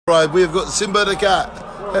Right, we've got Simba the cat.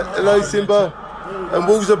 Hello, Simba. And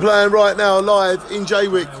Wolves are playing right now live in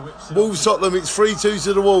Jaywick. Wolves Tottenham. It's 3-2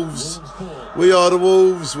 to the Wolves. We are the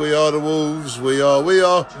Wolves. We are the Wolves. We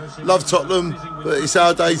are. Love Tottenham, but it's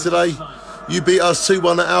our day today. You beat us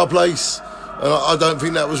 2-1 at our place, and I don't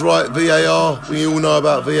think that was right. VAR. We all know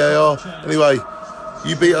about VAR. Anyway,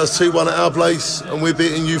 you beat us 2-1 at our place, and we're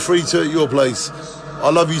beating you 3-2 at your place. I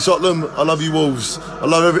love you, Tottenham. I love you, Wolves. I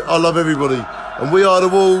love everybody. And we are the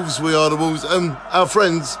Wolves. We are the Wolves. And our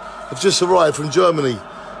friends have just arrived from Germany.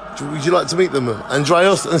 Would you like to meet them?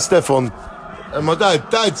 Andreas and Stefan. And my dad.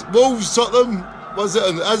 Dad, Wolves, Tottenham. How's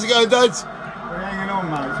it going, Dad? We're hanging on,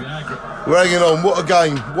 mate. We're hanging on. What a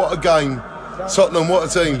game. What a game. Tottenham, what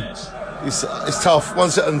a team. It's tough. 1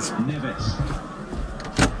 second.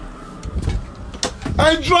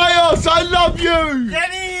 Andreas, I love you.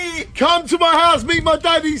 Danny! Come to my house. Meet my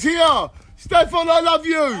dad. He's here. Stefan, I love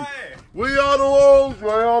you. Hey. We are the Wolves. We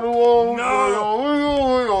are the Wolves.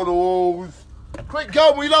 No. We are the Wolves. Quick,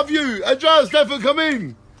 come. We love you. Andreas, Stefan, come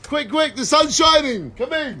in. Quick. The sun's shining.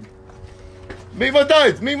 Come in. Meet my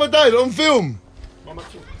dad. Meet my dad on film.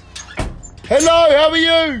 Hello, how are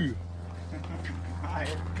you?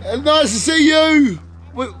 Nice to see you.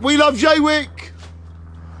 We love Jaywick.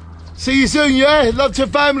 See you soon, yeah? Love to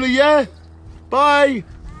family, yeah? Bye.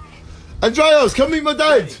 Andreas, come meet my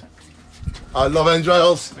dad. I love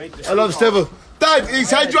Andreas. I love Stefan. Dad,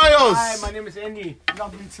 it's Andreas. Hi, my name is Andy.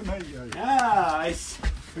 Lovely to meet you. Yeah,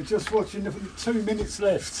 We're just watching the 2 minutes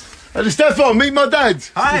left. And Stefan, meet my dad.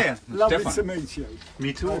 Hi. Lovely Stefan. to meet you.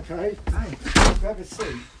 Me too. Okay. Hey, have a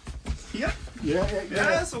seat. Here? Yeah,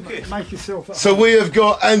 that's okay. Make yourself up. So we have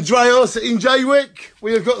got Andreas in Jaywick,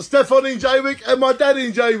 we have got Stefan in Jaywick, and my dad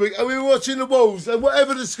in Jaywick, and we were watching the Wolves. And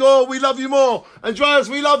whatever the score, we love you more. Andreas,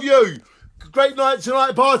 we love you. Great night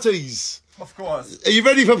tonight, parties. Of course. Are you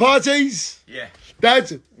ready for parties? Yeah.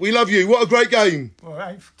 Dad, we love you. What a great game. All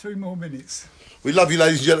right, 2 more minutes. We love you,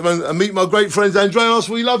 ladies and gentlemen. And meet my great friends, Andreas,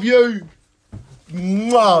 we love you.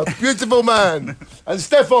 Mwah, beautiful man. And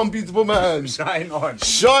Stefan, beautiful man. Shine on.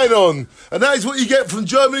 Shine on. And that is what you get from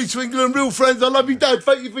Germany to England. Real friends. I love you, Dad.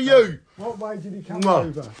 Thank you for you. What way did he come Mwah.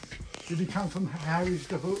 over? Did he come from Harry's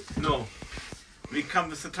the Hook? No, we come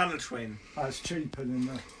with the tunnel train. Oh, it's cheaper than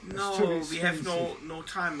the... it's too No, we have expensive. no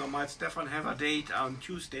time. Normal Stefan have a date on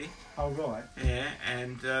Tuesday. Oh, right. Yeah,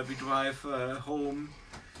 and we drive home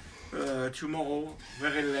tomorrow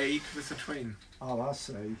very late with the train. Oh, I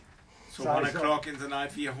see. So So 1 it's o'clock in the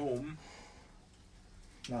night we are home.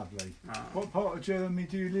 Lovely. Ah. What part of Germany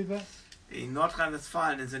do you live at? In North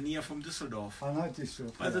Rhine-Westphalia, in the near from Düsseldorf. I know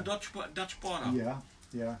Düsseldorf. By the Dutch border.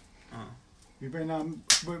 Yeah. Ah.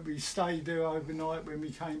 We stayed there overnight when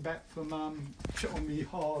we came back from on me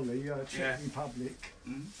Harley, Czech Republic,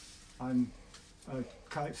 and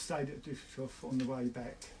stayed at Düsseldorf on the way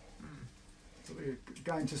back. But we're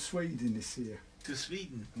going to Sweden this year. To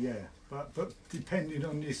Sweden. Yeah, but depending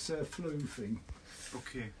on this flu thing,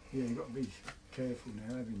 Okay. yeah, you've got to be careful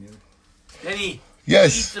now, haven't you? Danny,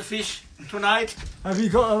 Yes. eat the fish tonight. Have you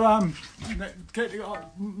got to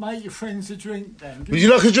make your friends a drink then? Would you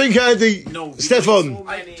like a drink, Andy? No. Stefan. So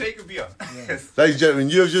I many. take a beer. Yes. Ladies and gentlemen,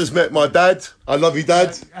 you have just met my dad. I love you,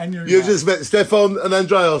 Dad. And You've just met Stefan and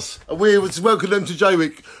Andreas. And we would welcome them to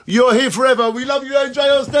Jaywick. You're here forever. We love you,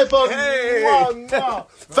 Andreas, Stefan. Hey. Mwah, mwah.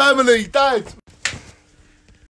 Family, Dad.